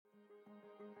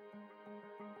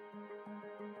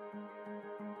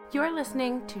You're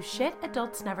listening to Shit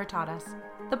Adults Never Taught Us,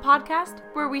 the podcast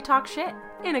where we talk shit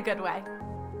in a good way.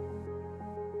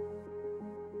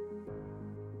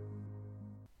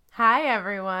 Hi,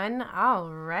 everyone. All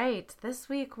right. This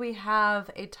week we have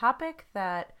a topic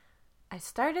that I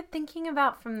started thinking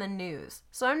about from the news.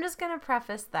 So I'm just going to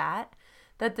preface that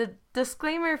the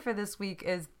disclaimer for this week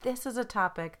is this is a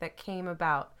topic that came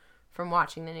about from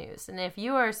watching the news. And if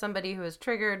you are somebody who is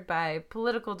triggered by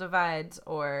political divides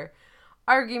or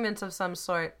arguments of some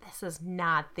sort, this is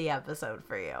not the episode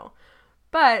for you.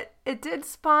 But it did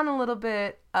spawn a little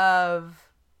bit of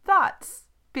thoughts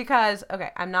because,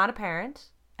 okay, I'm not a parent.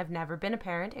 I've never been a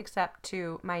parent except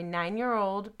to my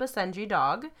 9-year-old Basenji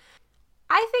dog.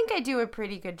 I think I do a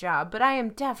pretty good job, but I am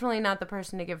definitely not the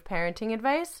person to give parenting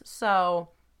advice, so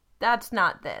that's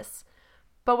not this.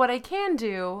 But what I can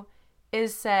do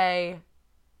is say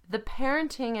the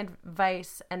parenting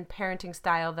advice and parenting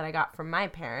style that I got from my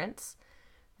parents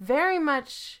very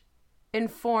much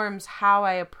informs how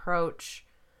I approach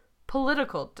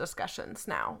political discussions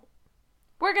now.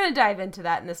 We're going to dive into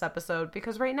that in this episode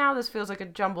because right now this feels like a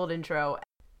jumbled intro.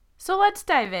 So let's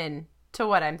dive in to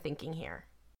what I'm thinking here.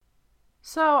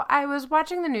 So I was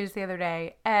watching the news the other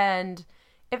day and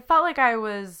it felt like I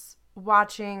was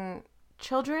watching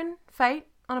children fight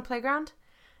on a playground.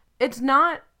 It's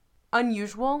not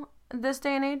unusual this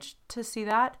day and age to see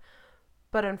that.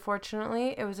 But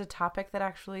unfortunately, it was a topic that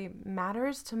actually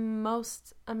matters to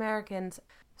most Americans.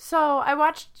 So I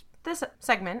watched this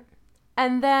segment,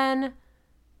 and then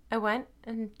I went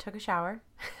and took a shower,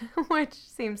 which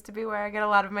seems to be where I get a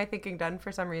lot of my thinking done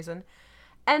for some reason.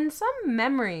 And some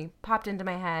memory popped into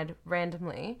my head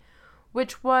randomly,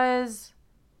 which was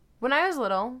when I was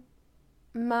little,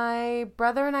 my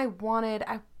brother and I want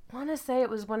to say it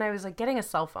was when I was like getting a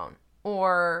cell phone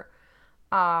or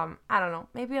I don't know,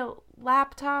 maybe a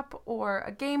laptop or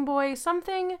a Game Boy,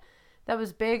 something that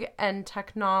was big and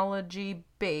technology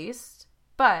based.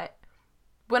 But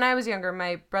when I was younger,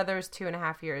 my brother's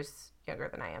 2.5 years younger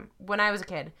than I am. When I was a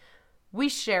kid, we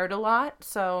shared a lot.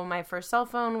 So my first cell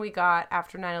phone we got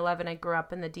after 9/11. I grew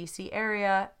up in the DC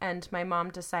area and my mom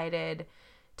decided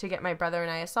to get my brother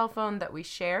and I a cell phone that we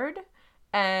shared.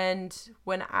 And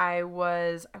when I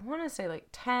was, I want to say like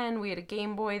 10, we had a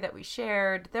Game Boy that we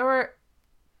shared. There were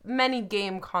many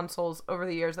game consoles over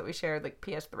the years that we shared, like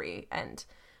PS3 and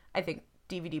I think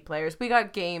DVD players. We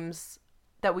got games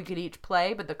that we could each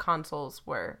play, but the consoles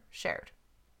were shared.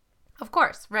 Of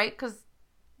course, right? Because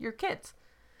you're kids.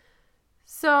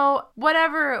 So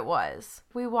whatever it was,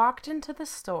 we walked into the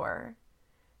store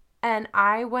and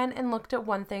I went and looked at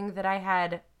one thing that I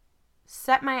had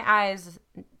set my eyes,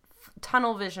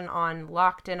 tunnel vision on,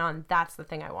 locked in on. That's the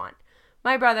thing I want.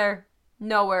 My brother,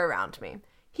 nowhere around me.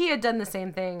 He had done the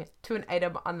same thing to an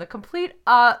item on the complete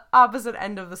opposite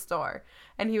end of the store.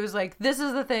 And he was like, this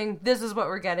is the thing. This is what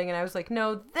we're getting. And I was like,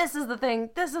 no, this is the thing.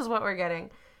 This is what we're getting.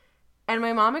 And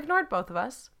my mom ignored both of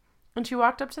us. And she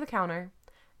walked up to the counter.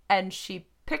 And she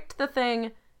picked the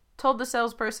thing, told the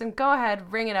salesperson, go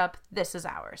ahead, ring it up. This is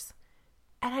ours.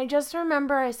 And I just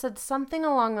remember I said something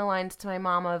along the lines to my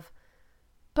mom of,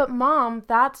 but Mom,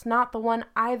 that's not the one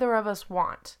either of us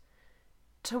want.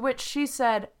 To which she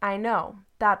said, I know,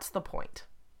 that's the point.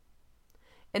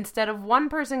 Instead of one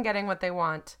person getting what they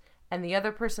want and the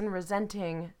other person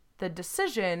resenting the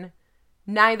decision,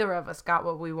 neither of us got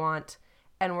what we want,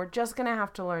 and we're just going to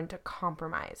have to learn to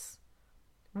compromise.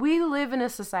 We live in a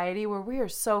society where we are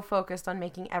so focused on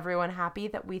making everyone happy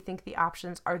that we think the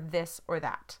options are this or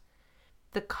that.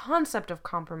 The concept of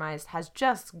compromise has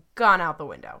just gone out the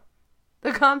window.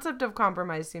 The concept of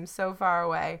compromise seems so far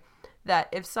away that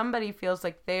if somebody feels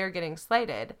like they are getting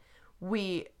slighted,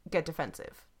 we get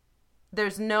defensive.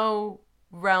 There's no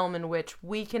realm in which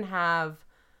we can have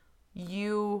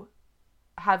you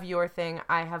have your thing,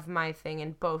 I have my thing,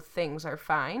 and both things are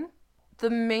fine.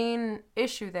 The main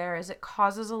issue there is it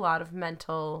causes a lot of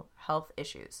mental health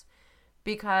issues.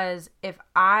 Because if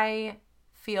I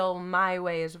feel my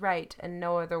way is right and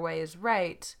no other way is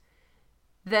right,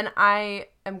 then I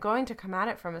am going to come at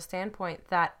it from a standpoint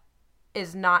that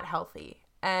is not healthy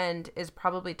and is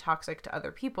probably toxic to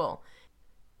other people.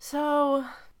 So,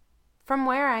 from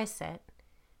where I sit,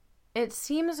 it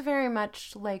seems very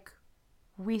much like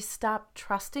we stopped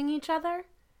trusting each other.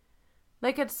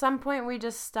 Like at some point we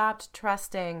just stopped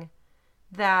trusting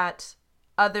that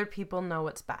other people know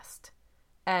what's best.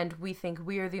 And we think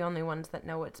we are the only ones that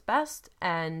know what's best,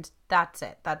 and that's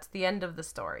it. That's the end of the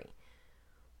story.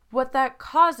 What that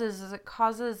causes is it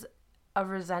causes a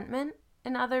resentment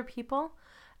in other people,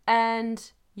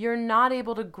 and you're not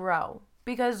able to grow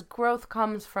because growth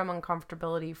comes from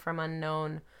uncomfortability, from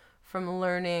unknown, from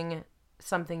learning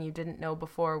something you didn't know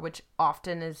before, which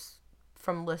often is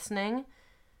from listening.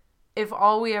 If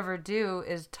all we ever do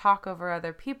is talk over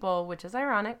other people, which is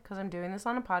ironic because I'm doing this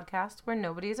on a podcast where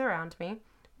nobody's around me,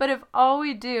 but if all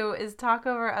we do is talk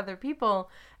over other people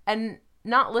and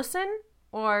not listen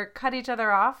or cut each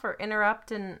other off or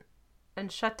interrupt and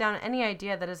shut down any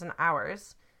idea that isn't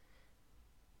ours,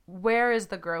 where is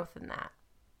the growth in that?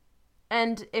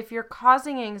 And if you're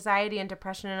causing anxiety and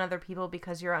depression in other people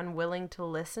because you're unwilling to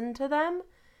listen to them,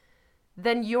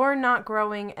 then you're not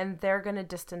growing and they're going to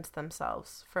distance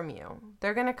themselves from you.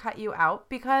 They're going to cut you out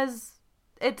because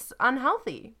it's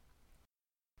unhealthy.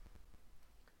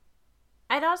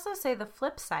 I'd also say the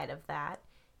flip side of that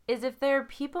is if there are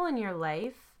people in your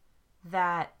life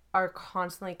that are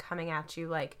constantly coming at you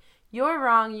like, you're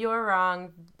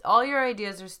wrong, all your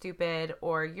ideas are stupid,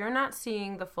 or you're not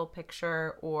seeing the full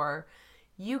picture, or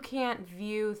you can't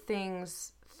view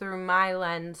things through my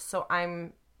lens, so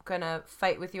I'm gonna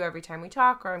fight with you every time we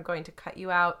talk, or I'm going to cut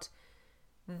you out.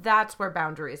 That's where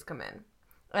boundaries come in.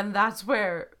 And that's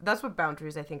what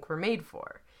boundaries I think were made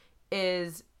for,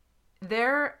 is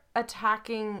they're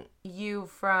attacking you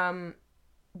from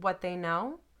what they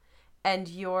know, and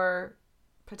you're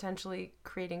potentially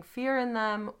creating fear in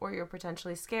them, or you're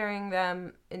potentially scaring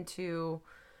them into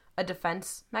a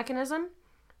defense mechanism.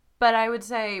 But I would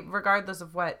say, regardless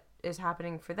of what is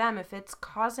happening for them, if it's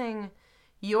causing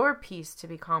your peace to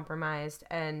be compromised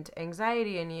and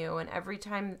anxiety in you, and every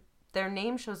time their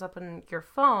name shows up on your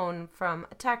phone from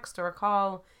a text or a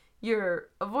call, you're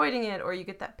avoiding it, or you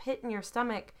get that pit in your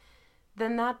stomach,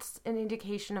 then that's an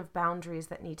indication of boundaries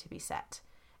that need to be set.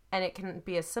 And it can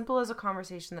be as simple as a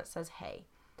conversation that says, hey,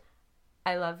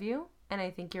 I love you, and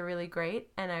I think you're really great,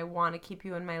 and I want to keep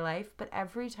you in my life, but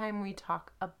every time we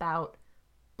talk about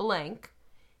blank,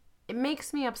 it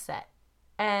makes me upset.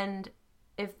 And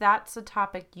if that's a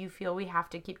topic you feel we have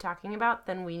to keep talking about,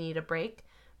 then we need a break.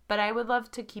 But I would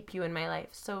love to keep you in my life.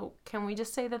 So can we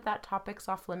just say that topic's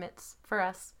off limits for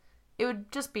us? It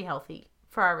would just be healthy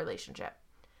for our relationship.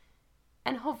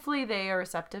 And hopefully they are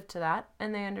receptive to that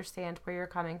and they understand where you're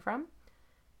coming from.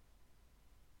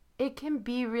 It can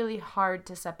be really hard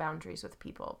to set boundaries with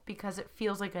people because it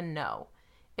feels like a no.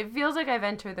 It feels like I've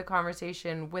entered the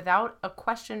conversation without a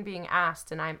question being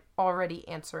asked and I'm already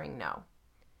answering no.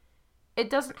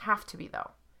 It doesn't have to be,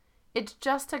 though. It's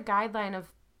just a guideline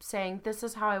of saying, this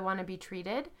is how I want to be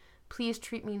treated. Please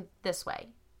treat me this way.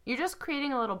 You're just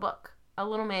creating a little book, a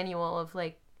little manual of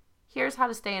like, here's how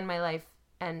to stay in my life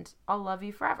and I'll love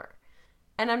you forever.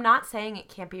 And I'm not saying it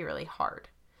can't be really hard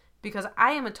because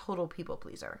I am a total people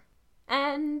pleaser.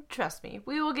 And trust me,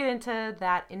 we will get into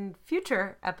that in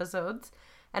future episodes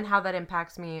and how that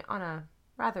impacts me on a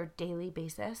rather daily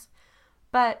basis.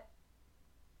 But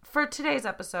for today's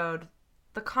episode,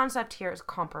 the concept here is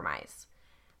compromise.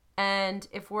 And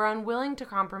if we're unwilling to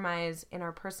compromise in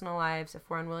our personal lives, if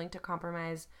we're unwilling to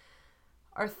compromise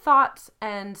our thoughts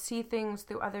and see things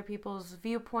through other people's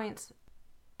viewpoints,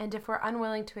 and if we're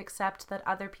unwilling to accept that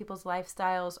other people's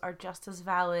lifestyles are just as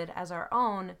valid as our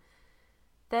own,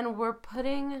 then we're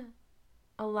putting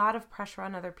a lot of pressure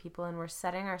on other people and we're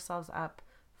setting ourselves up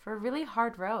for a really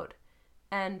hard road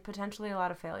and potentially a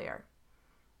lot of failure.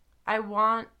 I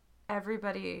want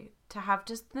everybody to have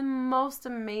just the most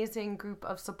amazing group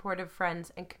of supportive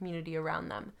friends and community around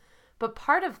them. But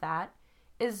part of that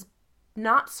is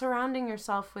not surrounding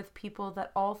yourself with people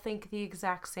that all think the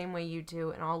exact same way you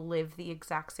do and all live the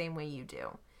exact same way you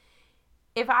do.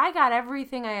 If I got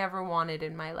everything I ever wanted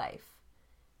in my life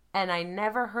and I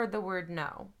never heard the word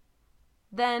no,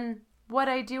 then what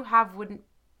I do have wouldn't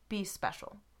be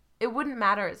special. It wouldn't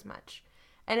matter as much.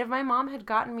 And if my mom had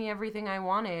gotten me everything I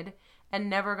wanted and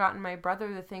never gotten my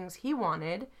brother the things he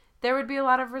wanted, there would be a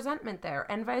lot of resentment there,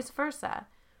 and vice versa.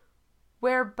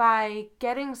 Whereby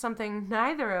getting something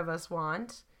neither of us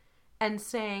want and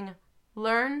saying,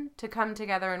 learn to come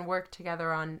together and work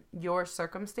together on your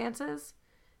circumstances,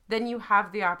 then you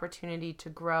have the opportunity to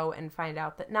grow and find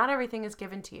out that not everything is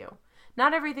given to you.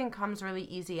 Not everything comes really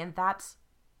easy, and that's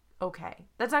okay.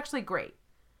 That's actually great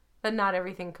that not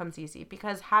everything comes easy,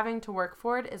 because having to work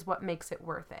for it is what makes it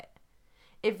worth it.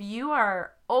 If you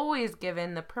are always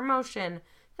given the promotion,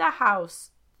 the house,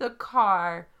 the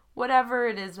car, whatever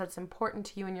it is that's important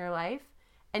to you in your life,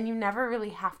 and you never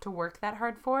really have to work that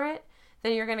hard for it,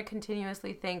 then you're going to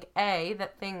continuously think, A,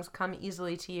 that things come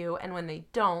easily to you, and when they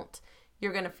don't,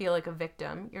 you're going to feel like a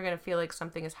victim. You're going to feel like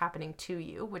something is happening to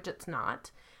you, which it's not.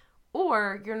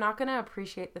 Or you're not going to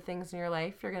appreciate the things in your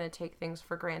life. You're going to take things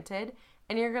for granted,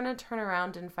 and you're going to turn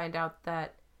around and find out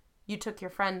that you took your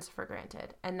friends for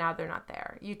granted, and now they're not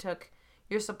there. You took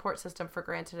your support system for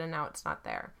granted, and now it's not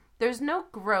there. There's no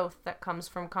growth that comes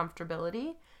from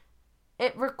comfortability.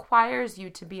 It requires you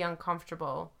to be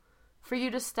uncomfortable for you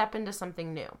to step into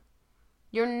something new.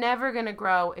 You're never going to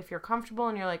grow if you're comfortable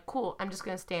and you're like, cool, I'm just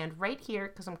going to stand right here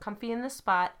because I'm comfy in this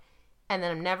spot, and then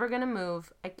I'm never going to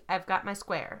move. I've got my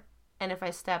square. And if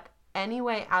I step any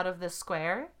way out of this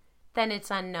square, then it's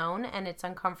unknown and it's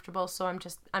uncomfortable, so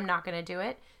I'm not going to do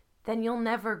it. Then you'll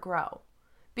never grow,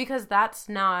 because that's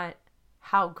not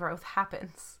how growth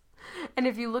happens. And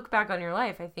if you look back on your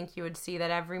life, I think you would see that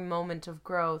every moment of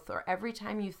growth, or every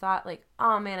time you thought like,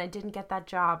 oh man, I didn't get that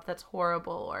job, that's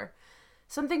horrible, or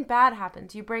something bad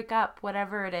happens, you break up,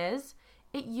 whatever it is,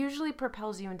 it usually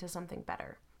propels you into something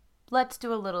better. Let's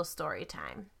do a little story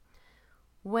time.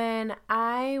 When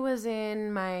I was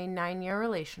in my 9-year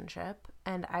relationship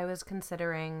and I was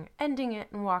considering ending it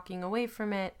and walking away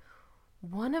from it,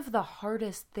 one of the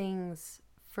hardest things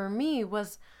for me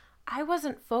was I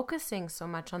wasn't focusing so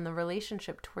much on the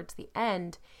relationship towards the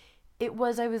end. I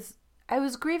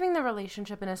was grieving the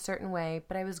relationship in a certain way,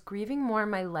 but I was grieving more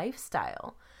my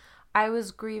lifestyle. I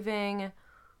was grieving,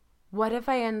 what if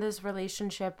I end this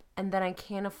relationship and then I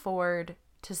can't afford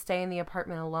to stay in the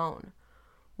apartment alone?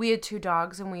 We had 2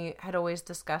 dogs, and we had always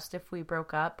discussed if we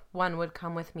broke up, one would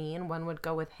come with me and one would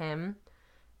go with him.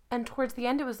 And towards the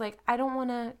end, it was like, I don't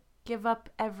want to give up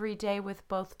every day with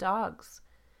both dogs.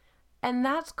 And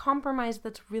that's compromise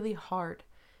that's really hard,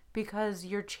 because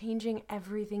you're changing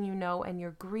everything you know, and you're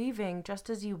grieving just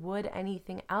as you would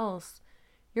anything else.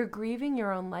 You're grieving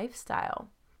your own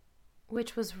lifestyle,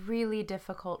 which was really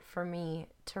difficult for me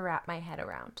to wrap my head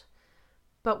around.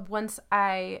 But once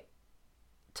I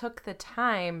took the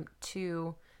time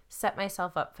to set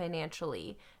myself up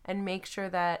financially and make sure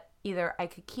that either I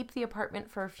could keep the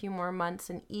apartment for a few more months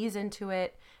and ease into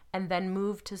it, and then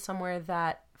move to somewhere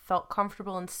that felt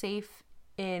comfortable and safe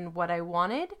in what I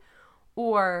wanted,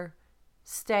 or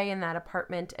stay in that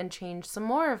apartment and change some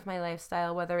more of my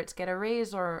lifestyle, whether it's get a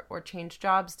raise or change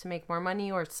jobs to make more money,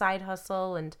 or side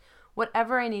hustle, and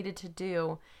whatever I needed to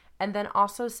do. And then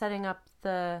also setting up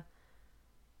the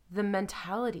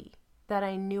mentality that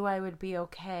I knew I would be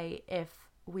okay if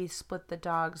we split the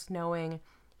dogs, knowing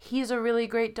he's a really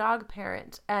great dog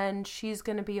parent and she's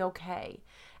going to be okay.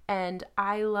 And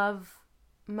I love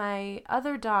my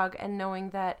other dog, and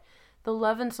knowing that the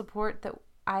love and support that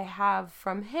I have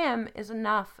from him is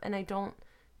enough, and I don't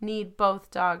need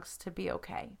both dogs to be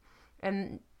okay.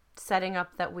 And setting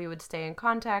up that we would stay in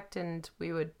contact and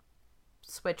we would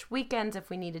switch weekends if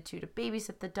we needed to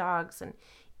babysit the dogs and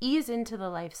ease into the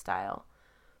lifestyle.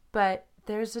 But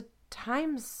there's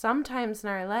sometimes in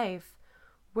our life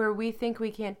where we think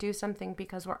we can't do something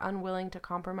because we're unwilling to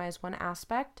compromise one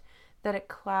aspect, that it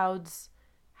clouds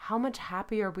how much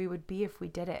happier we would be if we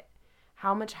did it.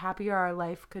 How much happier our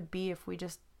life could be if we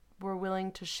just were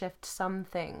willing to shift some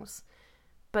things.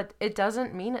 But it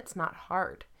doesn't mean it's not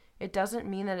hard. It doesn't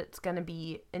mean that it's going to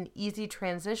be an easy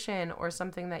transition or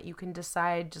something that you can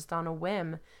decide just on a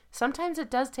whim. Sometimes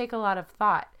it does take a lot of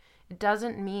thought. It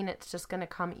doesn't mean it's just going to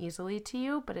come easily to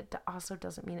you, but it also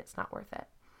doesn't mean it's not worth it.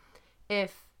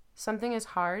 If something is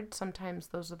hard, sometimes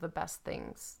those are the best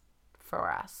things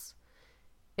for us.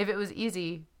 If it was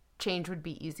easy, change would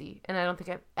be easy. And I don't think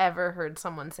I've ever heard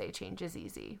someone say change is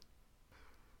easy.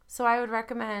 So I would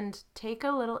recommend take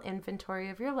a little inventory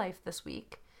of your life this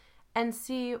week and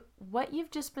see what you've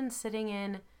just been sitting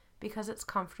in because it's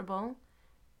comfortable,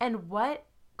 and what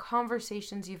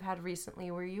conversations you've had recently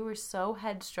where you were so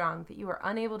headstrong that you were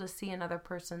unable to see another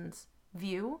person's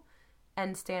view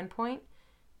and standpoint,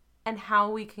 and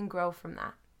how we can grow from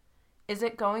that. Is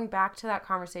it going back to that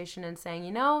conversation and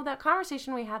saying, that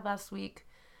conversation we had last week,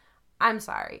 I'm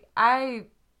sorry, I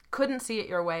couldn't see it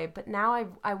your way, but now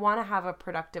I want to have a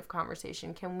productive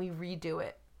conversation. Can we redo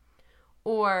it?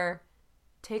 Or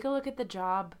take a look at the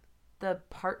job, the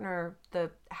partner, the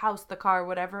house, the car,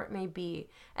 whatever it may be.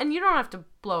 And you don't have to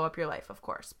blow up your life, of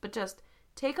course, but just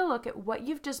take a look at what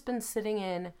you've just been sitting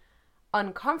in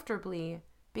uncomfortably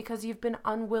because you've been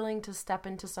unwilling to step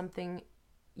into something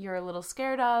you're a little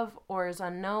scared of or is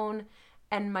unknown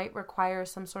and might require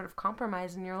some sort of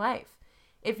compromise in your life.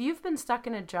 If you've been stuck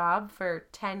in a job for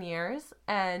 10 years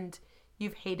and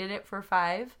you've hated it for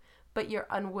 5, but you're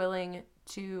unwilling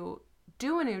to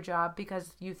do a new job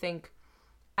because you think,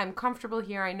 I'm comfortable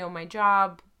here, I know my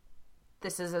job,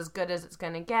 this is as good as it's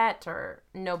going to get, or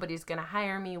nobody's going to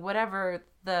hire me, whatever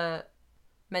the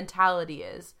mentality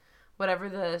is, whatever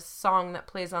the song that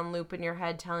plays on loop in your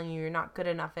head telling you you're not good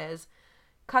enough is,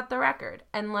 cut the record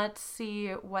and let's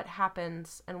see what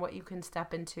happens and what you can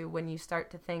step into when you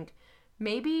start to think,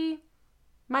 maybe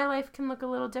my life can look a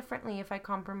little differently if I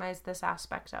compromise this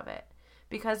aspect of it.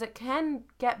 because it can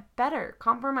get better.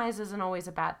 Compromise isn't always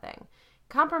a bad thing.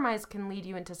 Compromise can lead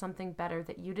you into something better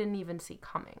that you didn't even see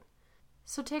coming.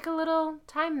 So take a little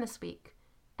time this week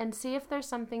and see if there's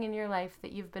something in your life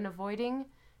that you've been avoiding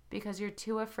because you're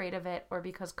too afraid of it or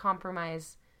because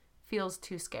compromise feels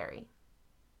too scary.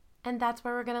 And that's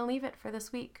where we're going to leave it for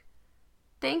this week.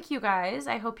 Thank you guys.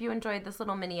 I hope you enjoyed this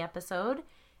little mini episode,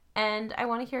 and I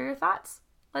want to hear your thoughts.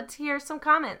 Let's hear some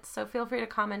comments. So feel free to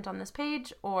comment on this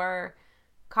page or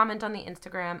comment on the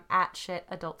Instagram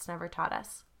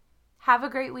 @shitadultsnevertaughtus. Have a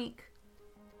great week.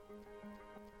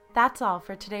 That's all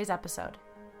for today's episode.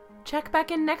 Check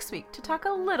back in next week to talk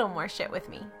a little more shit with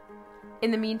me.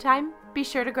 In the meantime, be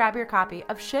sure to grab your copy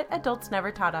of Shit Adults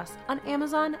Never Taught Us on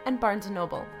Amazon and Barnes &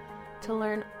 Noble to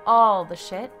learn all the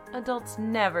shit adults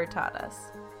never taught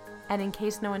us. And in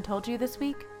case no one told you this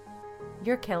week,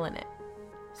 you're killing it.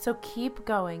 So keep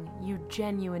going, you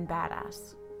genuine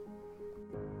badass.